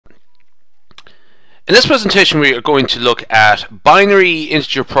In this presentation we are going to look at binary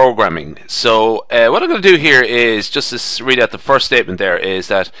integer programming. So what I'm going to do here is just to read out the first statement there is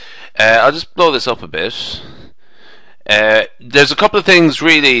that I'll just blow this up a bit. There's a couple of things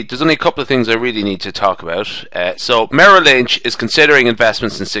there's only a couple of things I really need to talk about. So Merrill Lynch is considering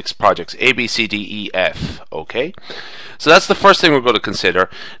investments in 6 projects, A, B, C, D, E, F. Okay, so that's the first thing we're going to consider.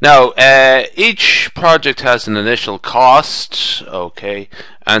 Now each project has an initial cost, okay,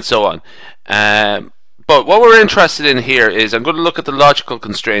 and so on. But what we're interested in here is I'm going to look at the logical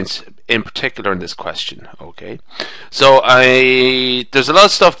constraints in particular in this question. Okay, so there's a lot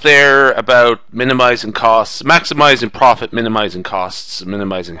of stuff there about minimizing costs, maximizing profit, minimizing costs,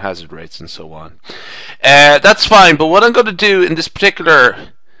 minimizing hazard rates, and so on. That's fine. But what I'm going to do in this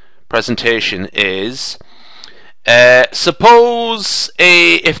particular presentation is suppose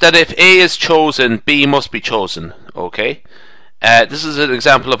if A is chosen, B must be chosen. Okay. This is an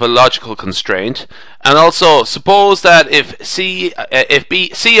example of a logical constraint, and also suppose that if C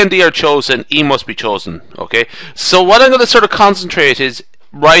and D are chosen, E must be chosen. Okay, so what I'm going to sort of concentrate is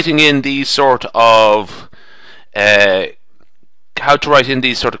writing in these sort of how to write in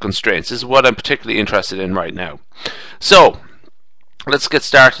these sort of constraints. This is what I'm particularly interested in right now. So let's get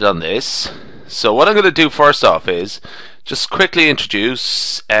started on this. So what I'm going to do first off is just quickly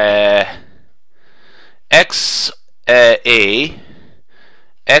introduce X A,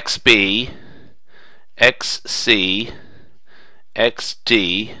 XB, XC,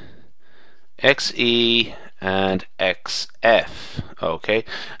 XD, XE, and XF. Okay,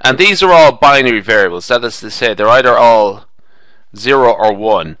 and these are all binary variables. That is to say, they're either all 0 or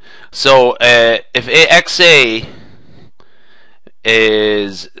 1. So if XA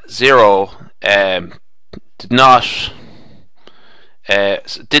is 0,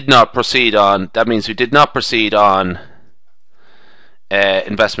 did not proceed on, that means we did not proceed on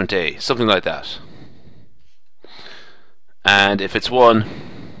investment A, something like that. And if it's 1,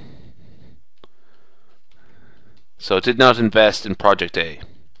 so it did not invest in project A,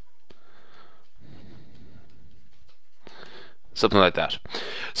 something like that.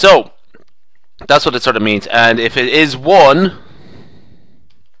 So that's what it sort of means. And if it is 1,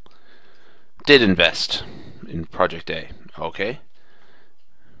 did invest in project A. Okay,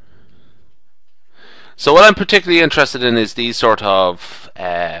 so what I'm particularly interested in is these sort of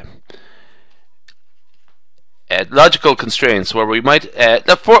logical constraints where we might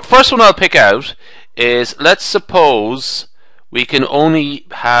the first one I'll pick out is, let's suppose we can only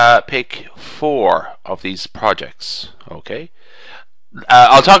pick 4 of these projects. Okay,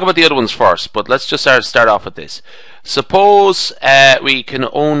 I'll talk about the other ones first, but let's just start off with this. Suppose we can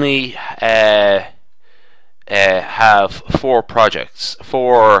only have 4 projects,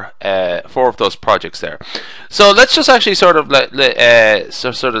 4 of those projects there. So let's just actually sort of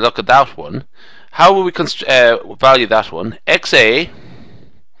look at that one. How will we value that one? XA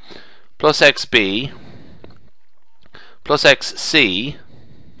plus XB plus XC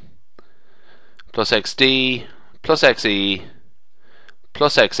plus XD plus XE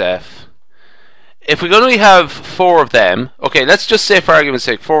plus XF. If we can only have 4 of them, okay, let's just say for argument's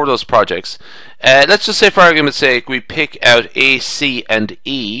sake 4 of those projects. Let's just say for argument's sake we pick out A, C, and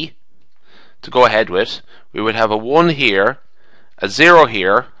E to go ahead with. We would have a 1 here, a 0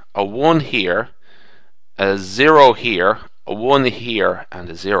 here, a 1 here, a 0 here, a 1 here, and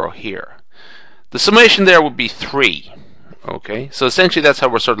a 0 here. The summation there would be 3. Okay, so essentially that's how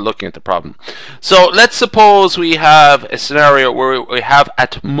we're sort of looking at the problem. So let's suppose we have a scenario where we have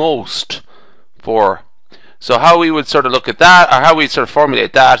at most 4. So how we would sort of look at that, or how we sort of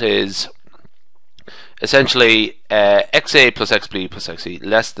formulate that, is essentially XA plus XB plus XE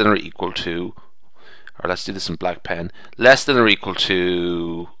less than or equal to, or let's do this in black pen, less than or equal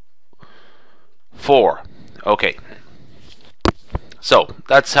to 4. Okay, so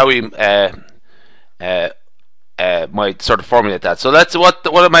that's how we might sort of formulate that. So that's what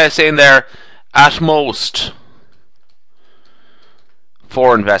am I saying there? At most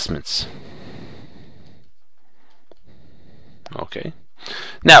 4 investments. Okay.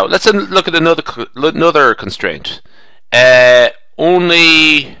 Now let's look at another constraint.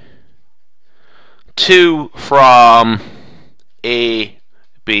 Only 2 from A,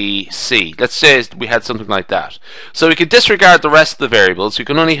 B, C. Let's say we had something like that. So we can disregard the rest of the variables. We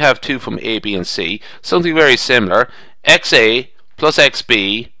can only have 2 from A, B, and C. Something very similar. XA plus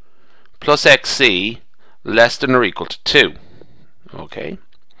XB plus XC less than or equal to 2. Okay.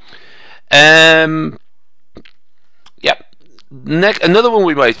 Yep. Another one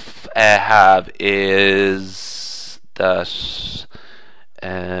we might have is that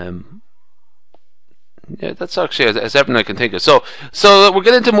Yeah, that's actually as everything I can think of. So we'll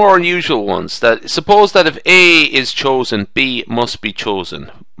get into more unusual ones. That suppose that if A is chosen, B must be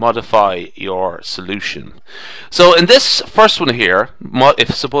chosen. Modify your solution. So in this first one here,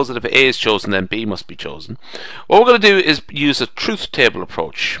 if suppose that if A is chosen, then B must be chosen. What we're going to do is use a truth table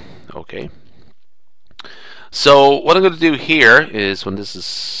approach. Okay. So what I'm going to do here is, when this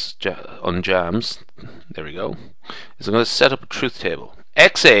is unjams, there we go, is I'm going to set up a truth table.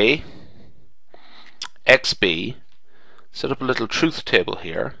 XA, XB, set up a little truth table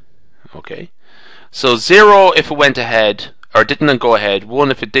here. Okay. So 0 if it went ahead, or didn't go ahead,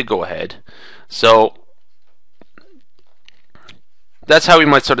 1 if it did go ahead. So that's how we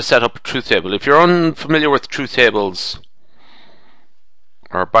might sort of set up a truth table. If you're unfamiliar with truth tables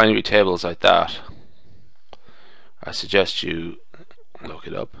or binary tables like that, I suggest you look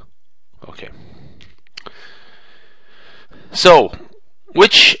it up. Okay. So,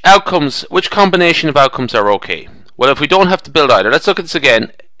 which combination of outcomes are okay? Well, if we don't have to build either, let's look at this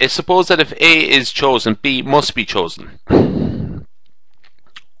again. Suppose that if A is chosen, B must be chosen.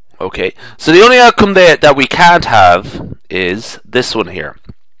 Okay, so the only outcome that we can't have is this one here.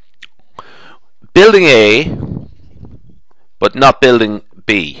 Building A, but not building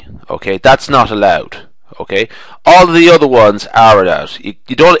B. Okay, that's not allowed. Okay, all of the other ones are allowed. If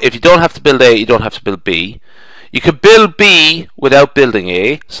you don't have to build A, you don't have to build B. You can build B without building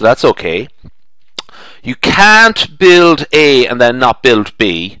A, so that's okay. You can't build A and then not build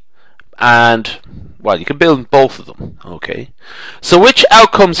B, and well, you can build both of them. Okay, so which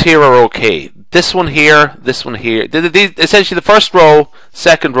outcomes here are okay? This one here, this one here. Essentially the first row,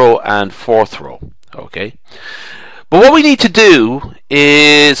 second row, and fourth row. Okay. But what we need to do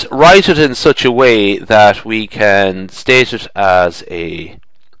is write it in such a way that we can state it as a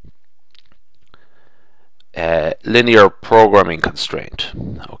linear programming constraint.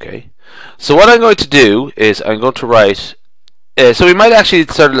 Okay. So what I'm going to do is I'm going to write. So we might actually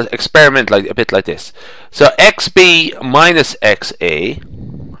sort of experiment like a bit like this. So XB minus XA.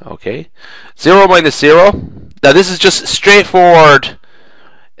 Okay. 0 minus 0. Now this is just straightforward.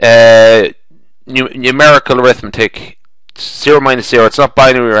 Numerical arithmetic. 0 minus 0, it's not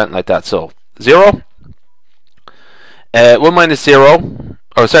binary or anything like that. So 0, 1 minus 0,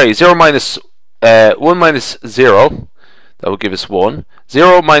 or sorry, 0 minus 1 minus 0, that will give us 1.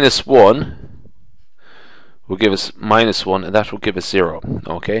 0 minus 1 will give us minus 1, and that will give us 0.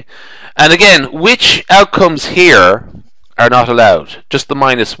 Okay, and again, which outcomes here are not allowed? Just the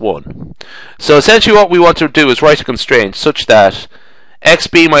minus 1. So essentially what we want to do is write a constraint such that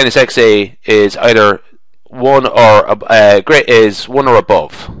XB minus XA is either 1 or is 1 or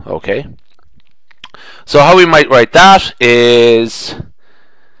above. Okay. So how we might write that is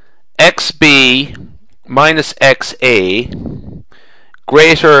XB minus XA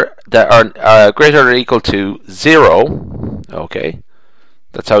greater than or equal to 0. Okay.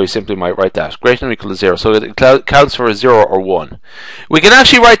 That's how we simply might write that. Greater than or equal to 0. So it counts for a 0 or 1. We can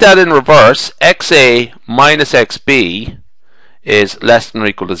actually write that in reverse. XA minus XB is less than or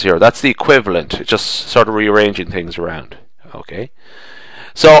equal to 0. That's the equivalent. It's just sort of rearranging things around. Okay.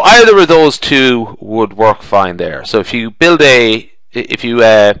 So either of those two would work fine there. So if you build suppose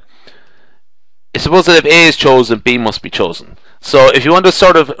that if A is chosen, B must be chosen. So if you want to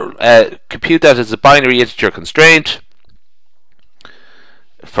sort of compute that as a binary integer constraint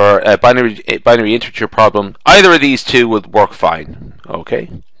for a binary integer problem, either of these two would work fine.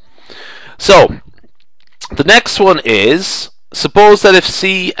 Okay. So the next one is, suppose that if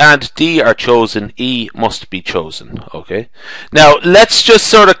C and D are chosen, E must be chosen. Okay. Now let's just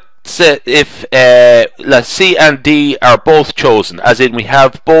sort of say if C and D are both chosen, as in we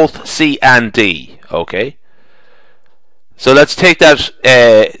have both C and D. Okay. So let's take that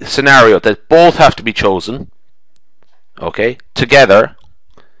scenario that both have to be chosen. Okay, together.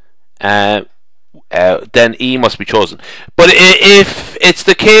 Then E must be chosen. But if it's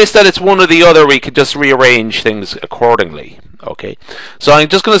the case that it's one or the other, we can just rearrange things accordingly. Okay, so I'm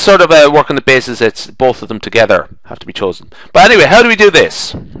just going to sort of work on the basis that both of them together have to be chosen. But anyway, how do we do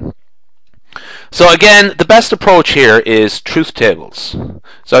this? So again, the best approach here is truth tables.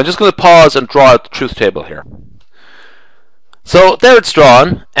 So I'm just going to pause and draw out the truth table here. So there it's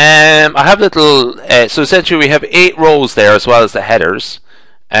drawn. I have little. So essentially, we have 8 rows there as well as the headers.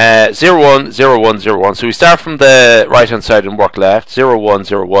 0, 1, 0, 1, 0, 1. So we start from the right hand side and work left. 0, 1,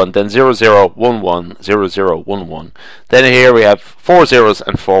 0, 1. Then 0, 0, 1, 1, 0, 0, 1, 1. Then here we have 4 zeros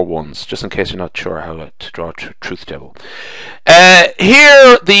and 4 ones, just in case you're not sure how to draw a truth table.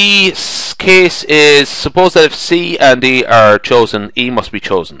 Here the case is, suppose that if C and D are chosen, E must be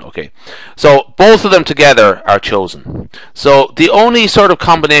chosen. Okay, so both of them together are chosen. So the only sort of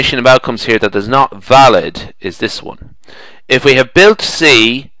combination of outcomes here that is not valid is this one. If we have built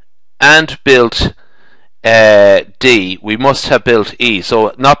C and built D, we must have built E.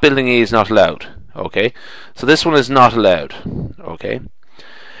 So not building E is not allowed. Okay, so this one is not allowed. Okay,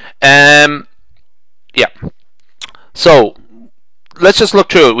 yeah. So let's just look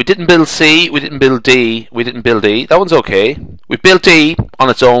through it. We didn't build C, we didn't build D, we didn't build E. That one's okay. We built E on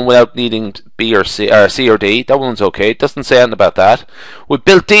its own without needing B or C or D. That one's okay. It doesn't say anything about that. We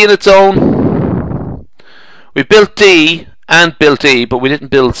built D on its own. We built D and built E, but we didn't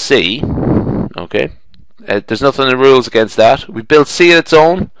build C. Okay. There's nothing in the rules against that. We built C on its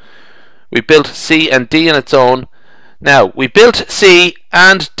own. We built C and D on its own. Now, we built C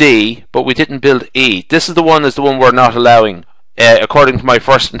and D, but we didn't build E. This is the one we're not allowing, according to my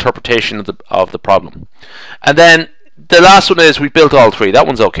first interpretation of the problem. And then the last one is we built all three. That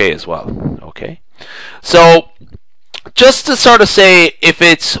one's okay as well. Okay. So just to sort of say, if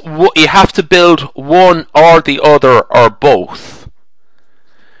it's you have to build one or the other or both.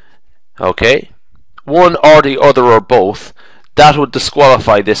 Okay. One or the other or both. That would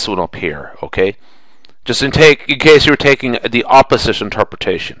disqualify this one up here. Okay. Just in case you were taking the opposite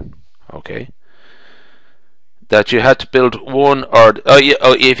interpretation, okay? That you had to build one or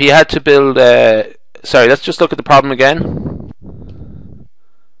if you had to build. Sorry, let's just look at the problem again.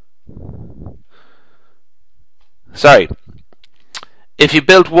 Sorry, if you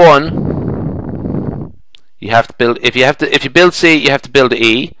build one, you have to build. If you build C, you have to build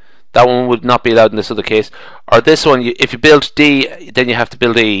E. That one would not be allowed in this other case. Or this one, if you build D, then you have to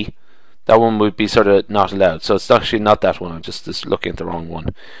build E. That one would be sort of not allowed. So it's actually not that one. I'm just looking at the wrong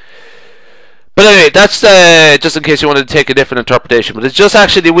one. But anyway, that's just in case you wanted to take a different interpretation. But it's just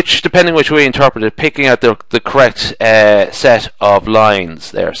actually depending which way you interpret it, picking out the correct set of lines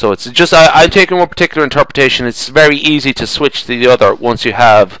there. So it's just I'm taking one particular interpretation. It's very easy to switch to the other once you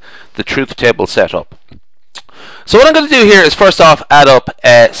have the truth table set up. So what I'm going to do here is first off add up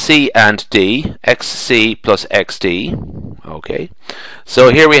C and D, XC plus XD. Okay,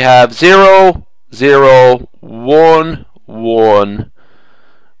 so here we have 0, 0, 1, 1,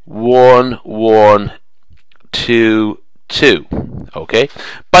 1, 1, 2, 2. Okay,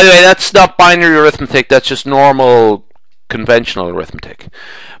 by the way, that's not binary arithmetic, that's just normal conventional arithmetic.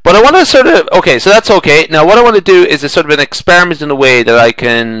 But I want to sort of, okay, so that's okay. Now what I want to do is a sort of an experiment in a way that I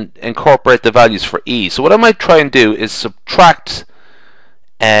can incorporate the values for E. So what I might try and do is subtract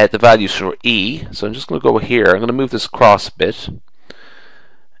the values for E. So I'm just going to go here. I'm going to move this across a bit.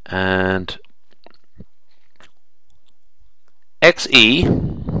 And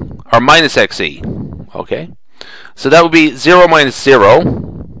XE, or minus XE. Okay. So that would be 0 minus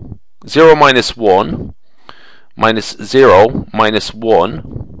 0, 0 minus 1, minus 0, minus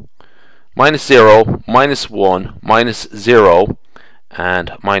 1, minus 0, minus 1, minus 0,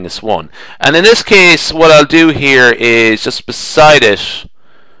 and minus 1. And in this case, what I'll do here is just beside it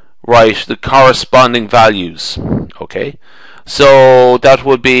write the corresponding values. Okay, so that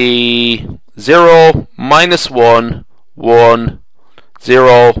would be 0, minus 1, 1,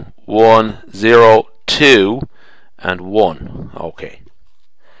 0, 1, 0, 2, and 1. Okay.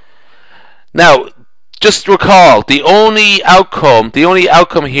 Now, just recall, the only outcome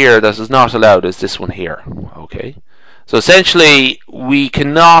here that is not allowed is this one here. Okay, so essentially we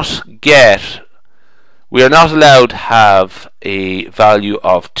are not allowed to have a value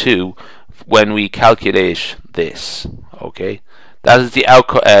of 2 when we calculate this. Okay, that is the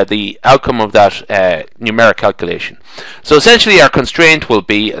outcome of that numeric calculation. So essentially our constraint will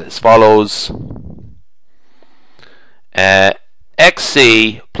be as follows: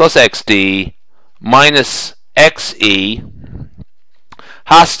 XC plus XD minus XE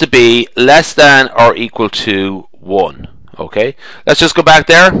has to be less than or equal to 1. Okay, let's just go back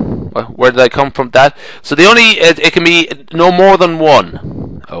there. Where did I come from that? So the only it can be no more than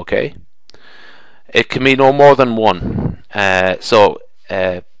 1. Okay, it can be no more than 1. Yeah. So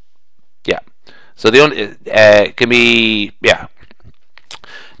the only can be, yeah.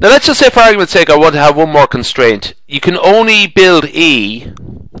 Now let's just say, for argument's sake, I want to have one more constraint. You can only build E.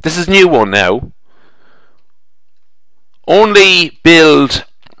 This is a new one now. Only build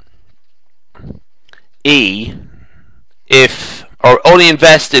E if, or only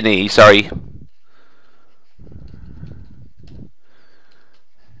invest in E, sorry,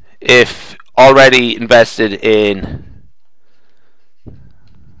 if already invested in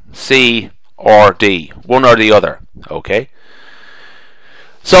C or D, one or the other. Okay,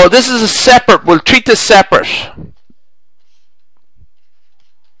 so this is a separate, we'll treat this separate.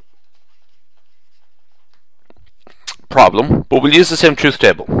 problem, but we'll use the same truth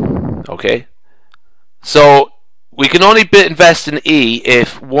table. Okay, so we can only invest in E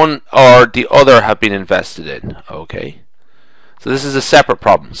if one or the other have been invested in. Okay, so this is a separate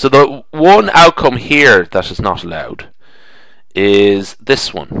problem. So the one outcome here that is not allowed is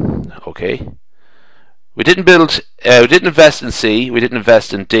this one. Okay, we didn't invest in C, we didn't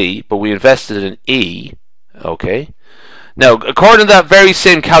invest in D, but we invested in E. Okay, now according to that very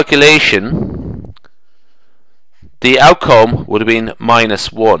same calculation, the outcome would have been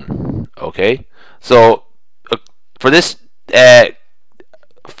 -1. Okay, so for this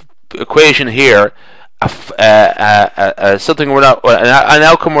equation here, something we're not, an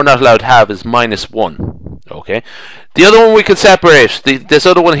outcome we're not allowed to have is -1. Okay, the other one we could separate. This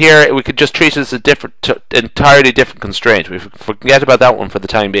other one here, we could just treat it as a entirely different constraint. We forget about that one for the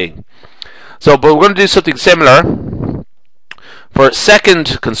time being. So, but we're going to do something similar for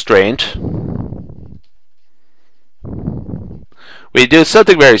second constraint. We do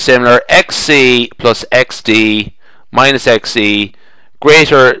something very similar. XC plus XD minus XE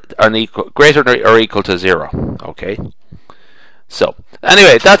greater or equal to 0. Okay. So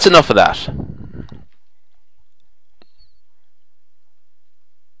anyway, that's enough of that.